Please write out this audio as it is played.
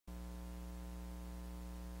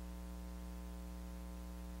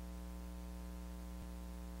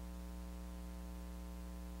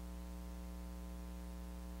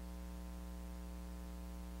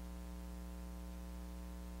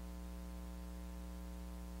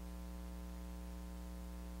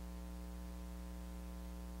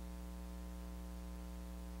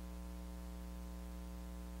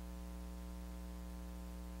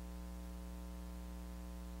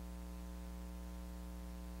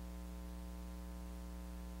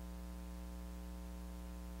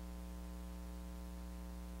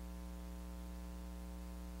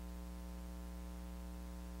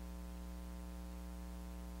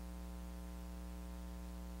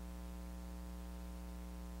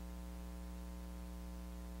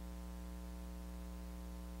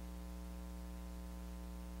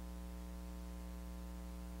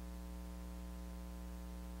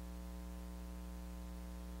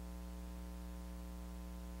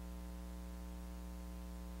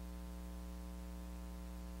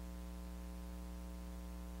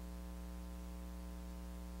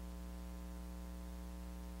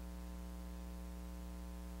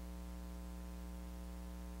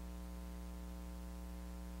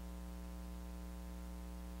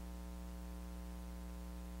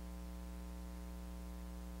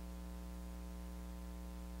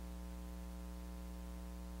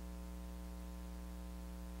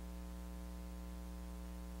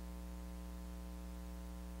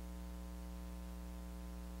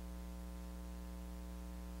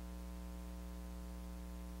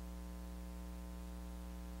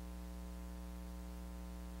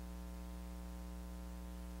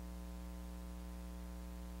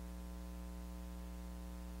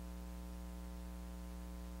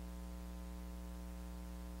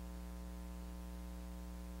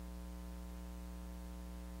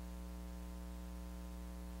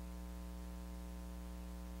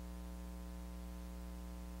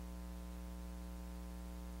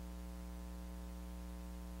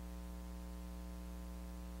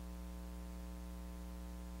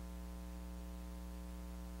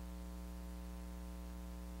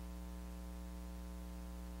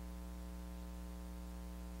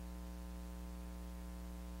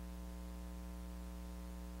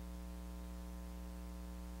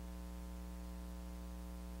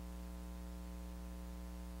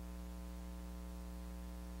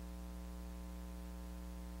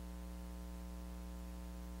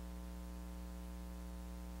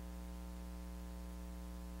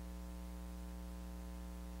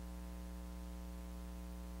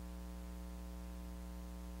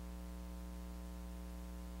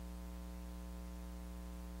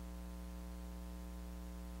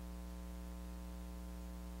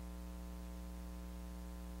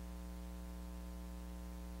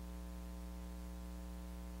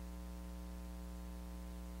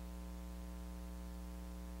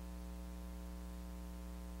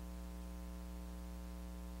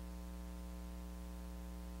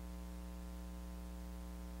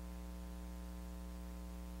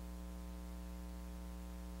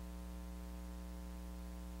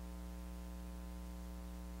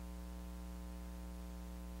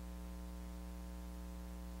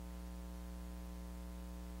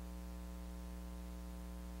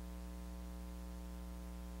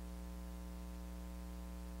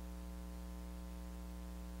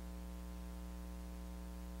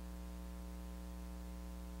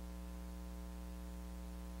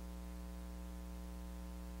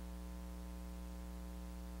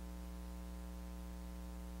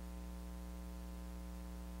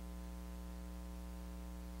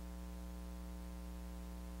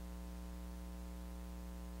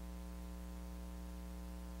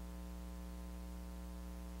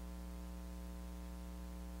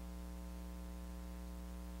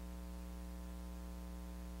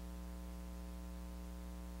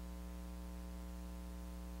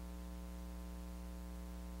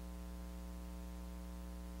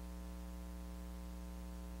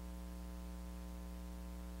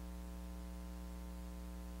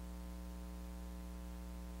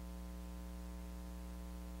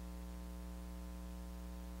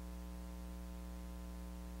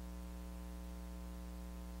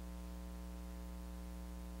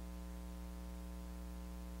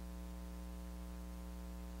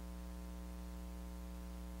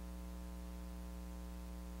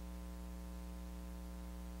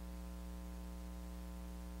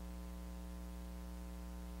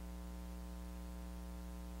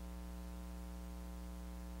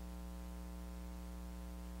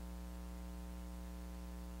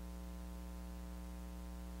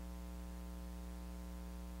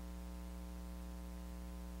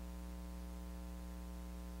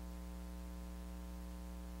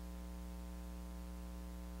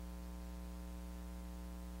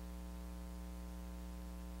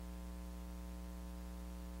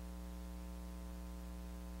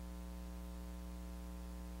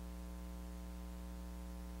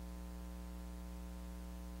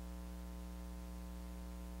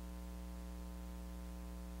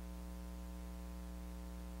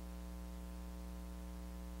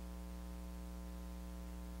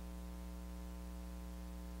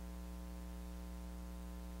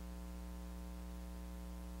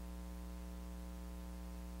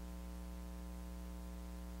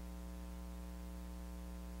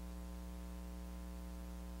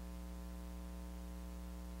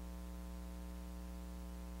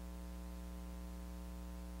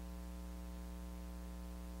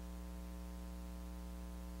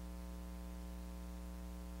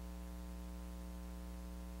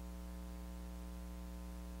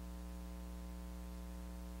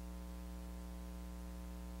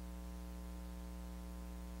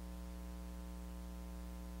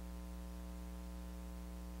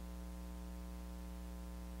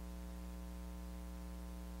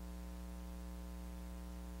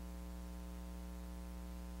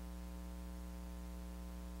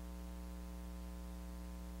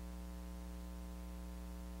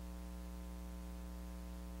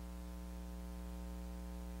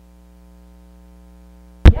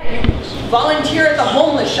volunteer at the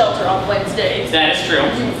homeless shelter on Wednesdays. That is true.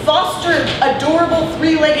 You foster adorable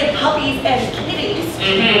three-legged puppies and kitties.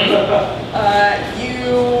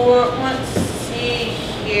 Let's see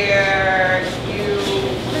here.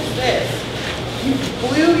 What is this? You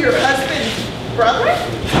blew your husband's brother?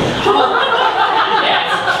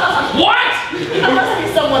 Yes. What? That must be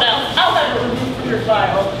someone else. I'll have it removed from your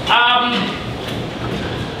file.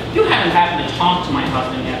 You haven't happened to talk to my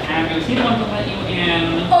husband yet, have you? Is he the one to let you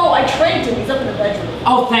in? Oh, I trained him. He's up in the bedroom.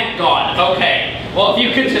 Oh, thank God. Okay. Well, if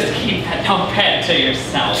you could just keep that notepad to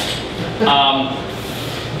yourself.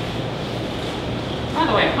 By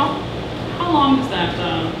the way, how long does that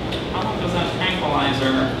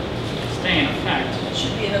tranquilizer stay in effect? It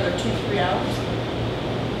should be another 2-3 hours.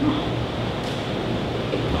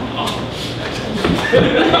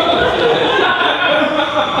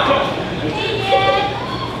 Hey, Dad.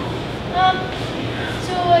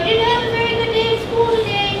 So I didn't have a very good day at school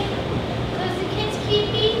today because the kids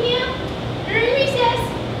keep beating me up during recess.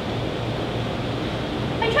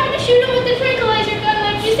 I tried to shoot him with the tranquilizer gun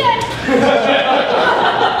like you said.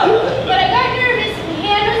 But I got nervous and the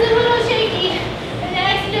hand was a little shaky and I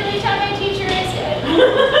accidentally shot my teacher instead.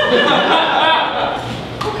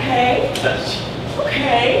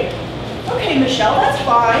 Okay, Michelle, that's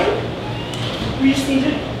fine. We just need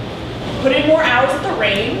to put in more hours at the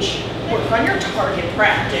range, work on your target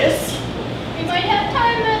practice. We might have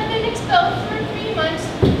time at the next belt for 3 months.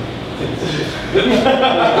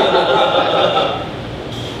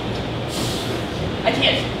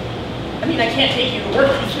 I can't take you to work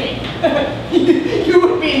with me. You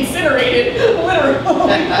would be incinerated, literally.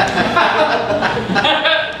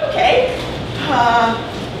 Okay.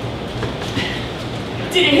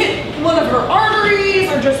 Did it hit one of her arteries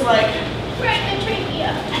or just like? Right in the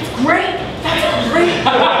trachea. That's great. That's great. It's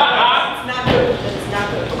not good. It's not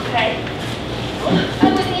good. Okay. I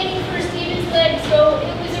was aiming for Steven's leg, so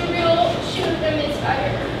it was a real shoot and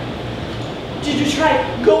misfire. Did you try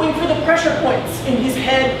going for the pressure points in his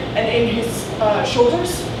head and in his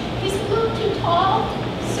shoulders? He's a little too tall,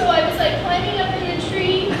 so I was like climbing up in the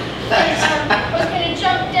tree. And, I was going to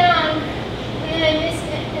jump down, and then I missed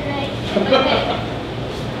it, and I hit my head.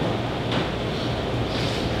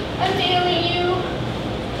 I'm failing you.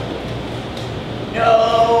 No.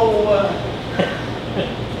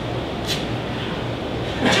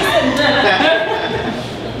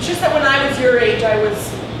 Just that when I was your age, I was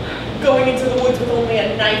going into the woods with only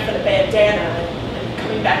a knife and a bandana and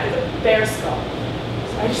coming back with a bear skull.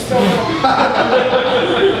 So I just don't know.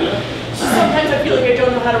 Sometimes I feel like I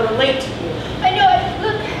don't know how to relate to you. I know.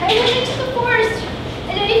 Look, I went into the forest,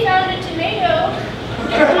 and then he found a tomato.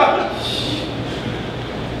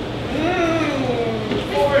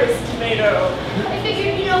 Forest tomato. I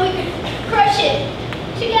figured, we could crush it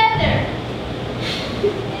together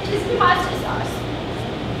into some pasta sauce.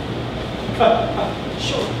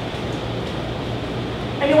 Sure.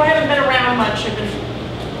 I know I haven't been around much. I've been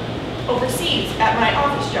overseas at my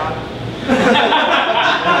office job.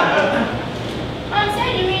 Mom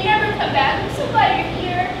said you may never come back. I'm so glad you're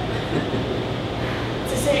here.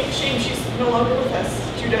 It's a shame she's no longer with us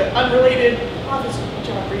due to unrelated office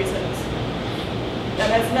job reasons. That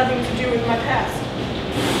has nothing to do with my past.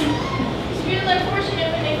 It's really unfortunate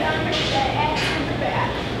when they found her with that axe in her back.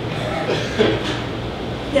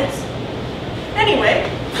 Yes. Anyway,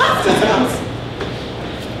 pasta sauce.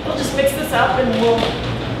 We'll just mix this up and we'll...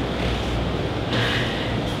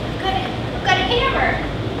 I've got a hammer.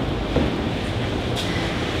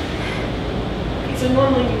 Okay, so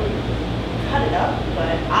normally you would cut it up,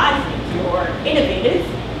 but I think you're innovative,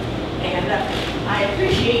 and I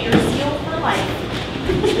appreciate your zeal for life.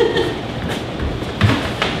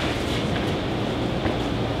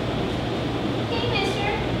 Hey, mister.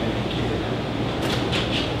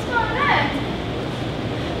 What's going on?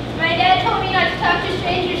 My dad told me not to talk to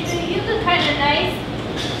strangers, but you look kind of nice.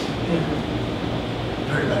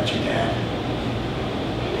 Heard about your dad.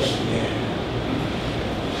 Yeah.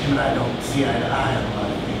 Him and I don't see eye to eye on a lot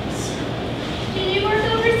of things. Did you work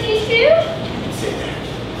overseas too? You can say that.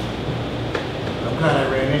 I'm glad I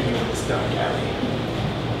ran into you in this dark alley.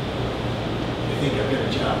 I think I've got a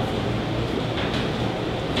job for you.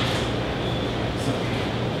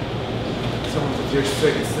 Someone with your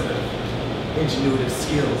certain set of ingenuitive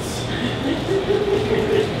skills.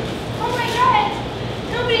 Oh my God!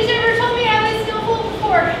 Nobody's ever told me I was skillful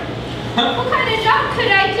before. What kind of job could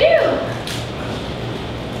I do?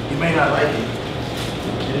 You may not like it.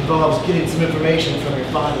 It involves getting some information from your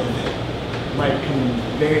father that might become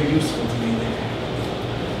very useful to me later.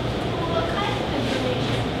 What kind of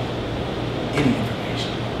information? Any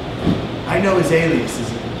information. I know his aliases,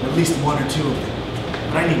 at least one or two of them,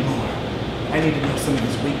 but I need more. I need to know some of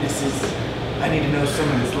his weaknesses. I need to know some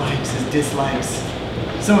of his likes, his dislikes,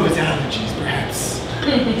 some of his allergies, perhaps.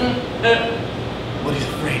 What he's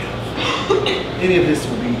afraid of. Any of this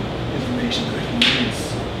will be information that I can use.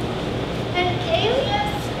 An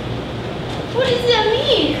alias? What does that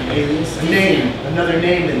mean? An alias? A name. Another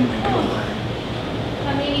name that he might go by.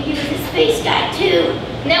 Or maybe he was a space guy too.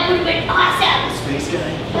 And that would have been awesome. Space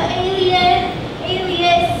guy? Alien,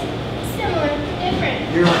 alias, similar, different.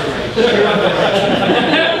 You're on the right. You're on the right.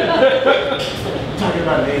 I'm talking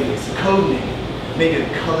about an alias, a code name. Maybe a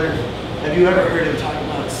color. Have you ever heard him talk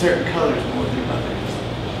about certain colors more than others?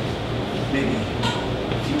 Maybe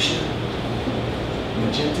fuchsia?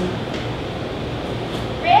 Magenta?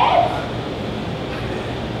 Red?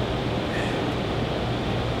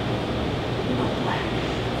 Not black.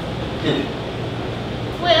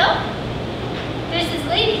 Well, there's this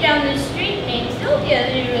lady down the street named Sylvia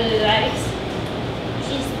that he really likes.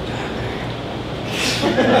 She's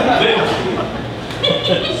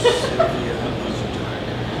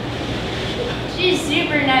She's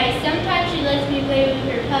super nice. Sometimes she lets me play with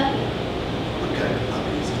her puppy. What kind of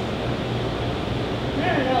puppy is it? I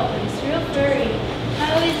don't know, but it's real furry. I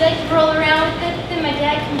always like to roll around with it, then my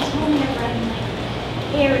dad comes home whenever I'm like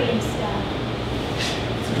hairy and stuff.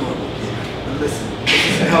 It's adorable, kid. But listen, this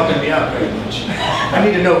isn't helping me out very much. I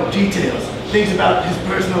need to know details, things about his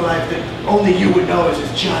personal life that only you would know as his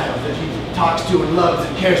child, that he talks to and loves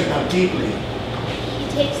and cares about deeply. He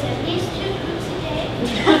takes at least 2 groups a day.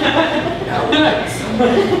 Now, that's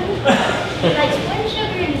He likes 1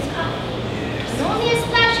 sugar in his coffee. yes. And only a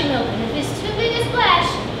splashing milk, and if it's too big a splash,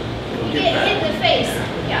 you get hit in the face.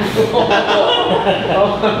 Yeah.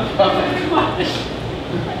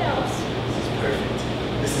 What else? This is perfect.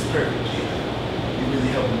 This is perfect, kid. You're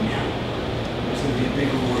really helping me out. There's going to be a big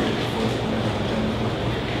reward in the fourth whenever I'm done with my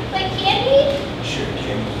work. Like candy? Sure,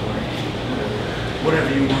 candy or whatever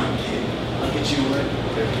you want, kid. I'll get you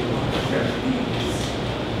whatever you want, whatever you need.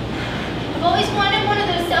 I've always wanted one of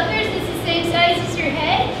those suckers that's the same size as your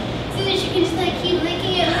head, so that you can just like keep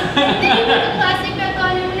licking it. And then you put the plastic back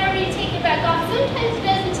on, and whenever you take it back off, sometimes it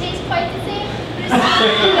doesn't taste quite the same, but it's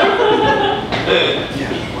Yeah,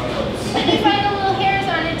 one of those. And you find the little hairs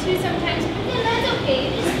on it too sometimes, but then that's okay.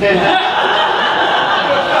 You just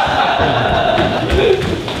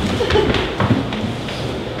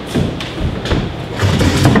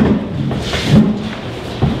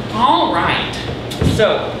All right. So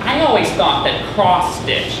I always thought that cross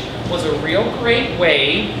stitch was a real great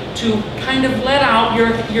way to kind of let out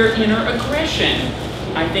your inner aggression.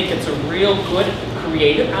 I think it's a real good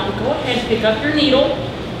creative outlet. Go ahead, pick up your needle.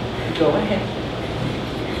 Go ahead.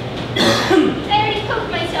 I already poked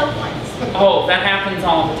myself once. Oh, that happens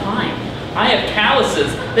all the time. I have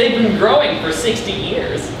calluses. They've been growing for 60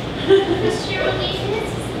 years. Mr. Relation, this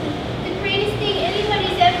is the greatest thing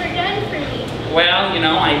anybody's ever done for me. Well, you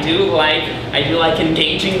know, I do like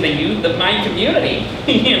engaging the youth of my community,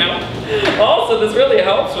 you know. Also, this really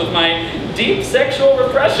helps with my deep sexual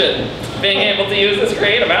repression, being able to use this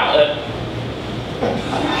creative outlet.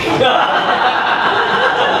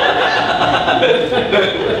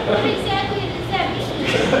 What exactly does that mean?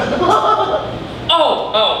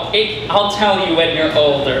 I'll tell you when you're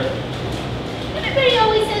older. Everybody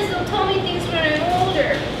always says they'll tell me things when I'm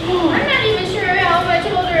older. I'm not even sure how much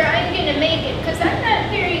older I'm gonna make it, because I'm not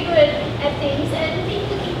very good at things, and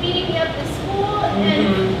people keep beating me up at school,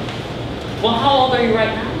 and Well, how old are you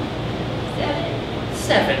right now? 7.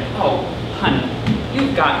 7. Oh, honey,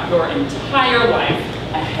 you've got your entire life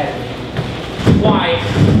ahead of you. Why,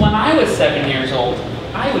 when I was 7 years old,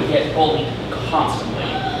 I would get bullied constantly.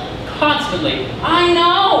 Constantly. I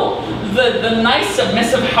know! The nice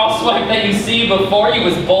submissive housewife that you see before you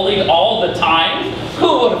was bullied all the time?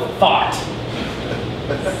 Who would have thought?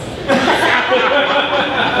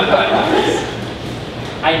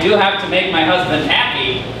 I do have to make my husband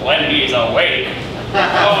happy when he's awake. Oh.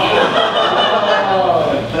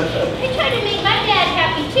 I try to make my dad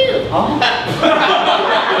happy too. Oh.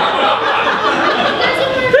 It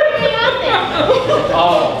doesn't work very often.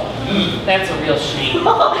 Oh, that's a real shame.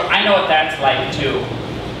 I know what that's like too.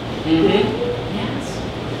 Yes.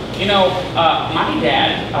 You know, my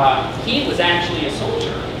dad, he was actually a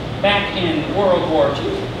soldier back in World War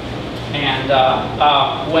II. And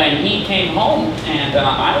when he came home and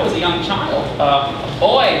I was a young child,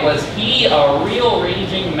 boy, was he a real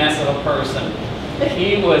raging mess of a person.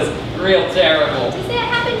 He was real terrible. Does that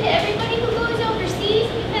happen to everybody who goes overseas?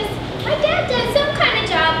 Because my dad does some kind of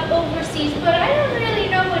job overseas, but I don't really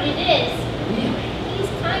know what it is. Really? He's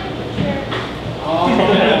kind of a jerk. Oh,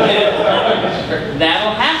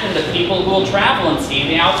 that'll happen to people who will travel and see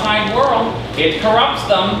the outside world. It corrupts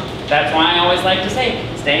them. That's why I always like to say,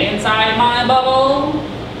 stay inside my bubble.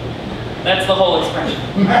 That's the whole expression.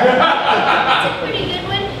 That's a pretty good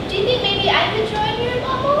one. Do you think maybe I could join your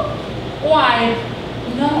bubble? Why,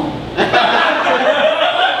 no.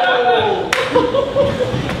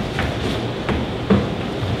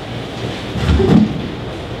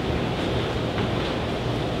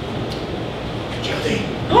 Jody,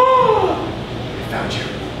 I found you.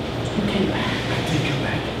 You came back. I did come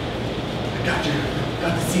back. I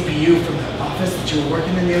got the CPU from the office that you were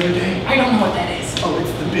working in the other day. I don't know what that is. Oh,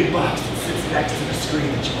 it's the big box that sits next to the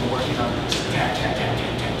screen that you were working on. Just tap, tap, tap,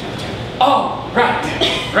 tap, tap, tap, tap. Oh, right,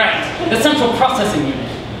 right. The central processing unit.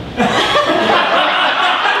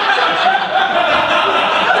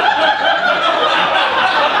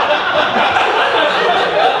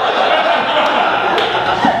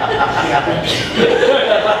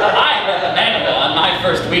 I read the manual on my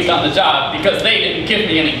first week on the job because they didn't give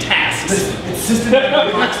me any tasks. It's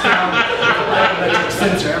systematically locks down with a biometric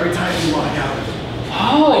sensor every time you log out.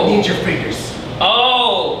 Oh. I need your fingers.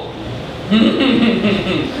 Oh.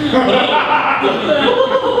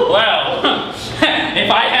 Well, if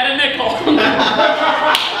I had a nickel.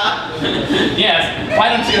 Yes, why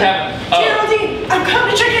don't you have... Oh. Geraldine, I'm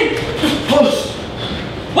coming to check in. Close.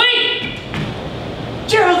 Wait!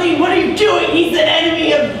 Geraldine, what are you doing? He's an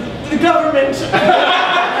enemy of the government. I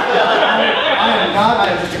am not. I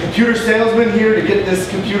am just a computer salesman here to get this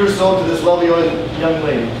computer sold to this lovely young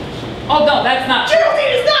lady. Oh, no, that's not...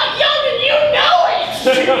 Geraldine is not young and you know it!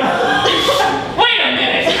 Wait a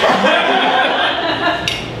minute!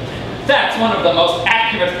 That's one of the most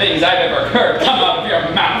accurate things I've ever heard come out of your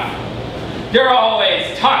mouth. You're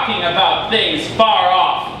always talking about things far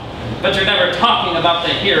off, but you're never talking about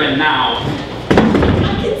the here and now.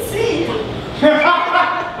 I can see.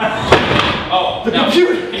 Oh, The no.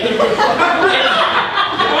 computer!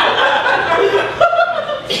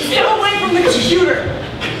 Get away from the computer.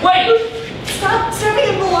 Wait! Stop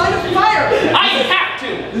stepping in the line of fire. I have to!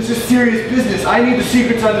 This is serious business. I need the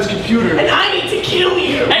secrets on this computer. And I need to kill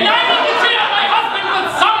you. And I need to cheat on my husband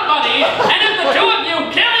with somebody, and if the two of you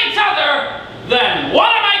kill each other, then what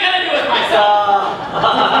am I gonna do with myself?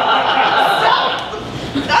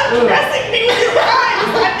 Stop undressing me with your eyes.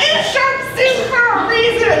 I'm in a sharp suit for a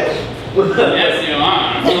reason. Yes, you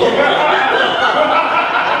are.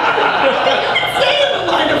 Stay in the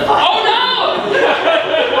line of fire. Oh no!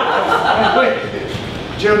 Wait,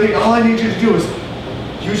 Geraldine, all I need you to do is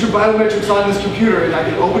use your biometrics on this computer and I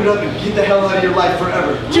can open it up and get the hell out of your life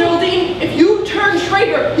forever. Geraldine, if you turn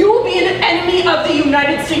traitor, you will be an enemy of the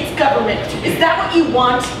United States government. Is that what you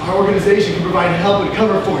want? Our organization can provide help and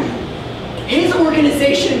cover for you. His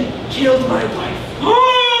organization killed my wife.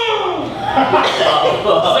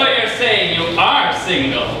 So you're saying you are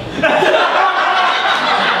single?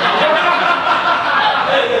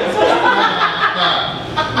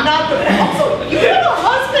 Not the also, you have a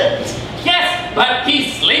husband. Yes, but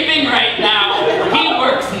he's sleeping right now. He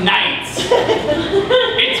works nights.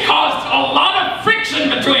 It's caused a lot of friction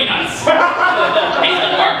between us. He's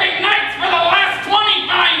been working nights for the last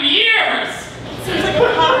 25 years. Seems like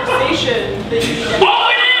a conversation that you need to Oh,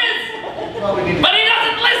 it is! Probably need to, But he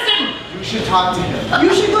doesn't listen! you should talk to him. You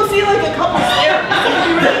should go see like a couple therapists.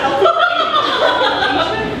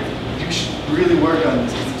 You should really work on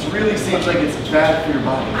this because it really seems like it's bad for your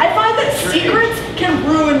body. I find that secrets can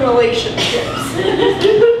ruin relationships.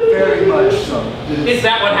 Very much so. Is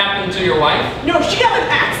that what happened to your wife? No, she got an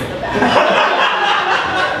axe in the back.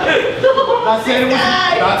 Not saying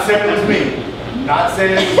it was me. Not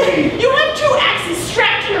saying it was me. You have two axes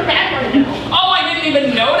strapped to your back right now. Oh, I didn't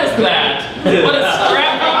even notice that. What a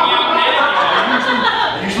scrappy young man.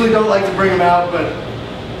 I usually don't like to bring them out, but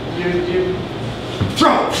you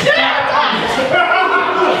throw.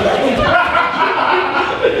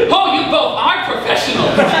 Oh, you both are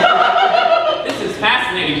professionals. This is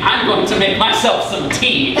fascinating. I'm going to make myself some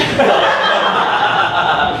tea.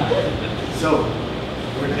 So,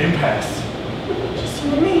 we're at an impasse. Just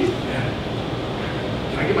you and me. Yeah.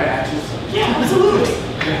 Can I get my axes? Yeah, absolutely.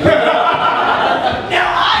 Now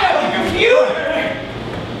I have a computer.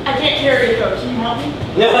 I can't carry it though. Can you help me?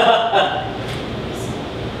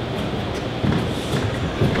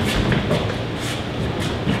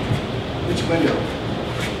 Which window?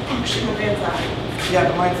 Oh shit, my man's out. Yeah,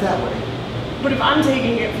 but mine's that way. But if I'm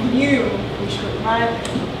taking it from you, we should go private.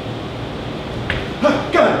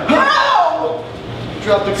 Gun! How?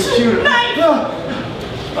 Drop the computer. Knife!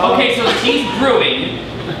 Okay, so the tea's brewing.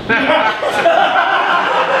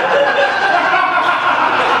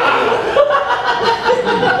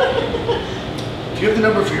 Do you have the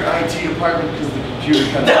number for your IT department because the computer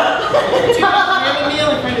cut out? Dude, I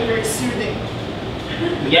find it very soothing.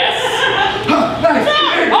 Yes? Nice!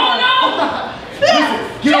 Oh no!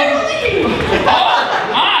 Get over Oh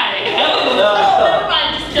my! Oh, never mind,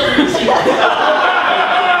 just killing the sheep.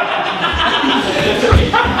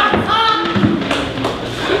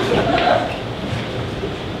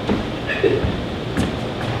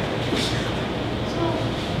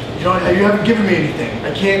 You know, you haven't given me anything.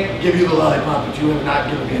 I can't give you the lollipop if you have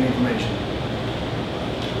not given me any information.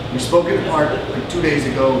 We spoke in the park like 2 days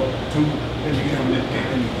ago.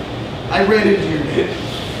 I ran into your dad.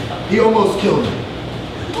 He almost killed me.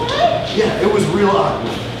 What? Yeah, it was real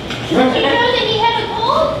awkward. Did you know that he had a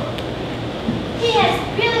cold? He has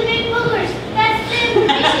really big boogers. That's the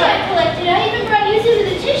information I collected. I even brought you some of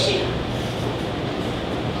the tissue.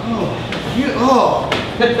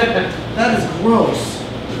 That is gross.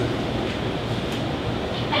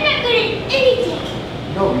 I'm not good at anything.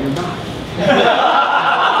 No, you're not.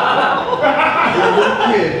 You're a little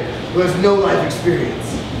kid who has no life experience.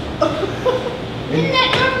 Isn't that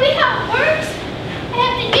normally how it works? I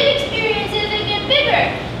have to get experience as I get bigger.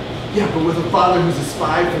 Yeah, but with a father who's a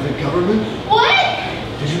spy for the government? What?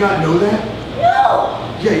 Did you not know that? No.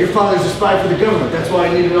 Yeah, your father's a spy for the government. That's why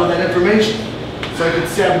I needed all that information. So I could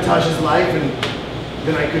sabotage his life and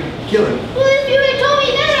then I could kill him. Well, if you had told me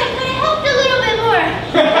that, I could have helped a little bit more.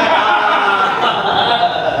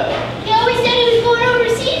 He always said he was going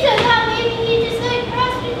overseas. I thought maybe he just like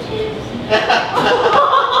prostitutes.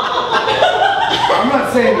 I'm not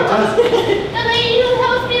saying he doesn't. The lady who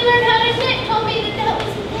helps me learn how to knit told me that that was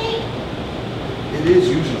the thing. It is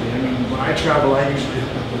usually. I mean, when I travel, I usually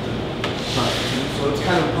hook up with the prostitute. So it's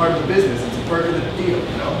kind of part of the business. It's a part of the deal,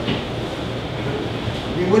 you know?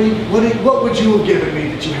 I mean, what would you have given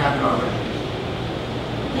me that you haven't already?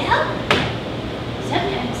 Well,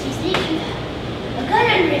 sometimes he sneaks with a gun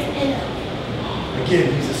under his pillow.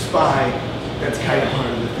 Again, he's a spy. That's kind of part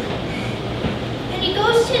of the thing. And he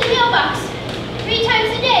goes to the mailbox 3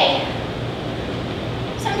 times a day.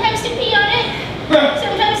 Sometimes to pee on it,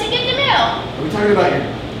 sometimes to get the mail. Are we talking about your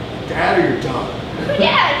dad or your dog? My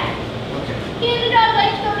dad, Okay. he and the dog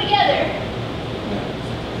like to go together.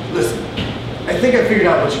 Listen, I think I figured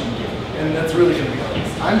out what you can give me, and that's really going to be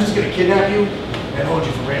honest. I'm just going to kidnap you and hold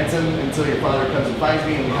you for ransom until your father comes and finds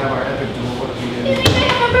me and we have our epic duel. What we You did. think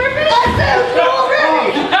I have a purpose? That sounds cool,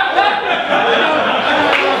 right?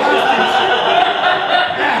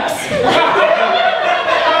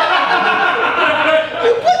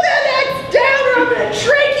 You put that axe down or I'm gonna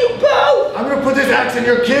trank you both! I'm going to put this axe in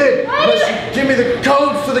your kid Why unless you- you give me the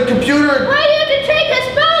codes to the computer. Why do you have to trick us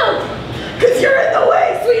both? Cause you're in the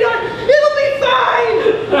way, sweetheart! It'll be fine!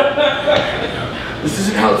 This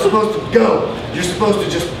isn't how it's supposed to go. You're supposed to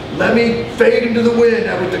just let me fade into the wind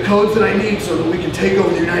with the codes that I need so that we can take over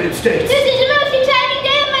the United States. This is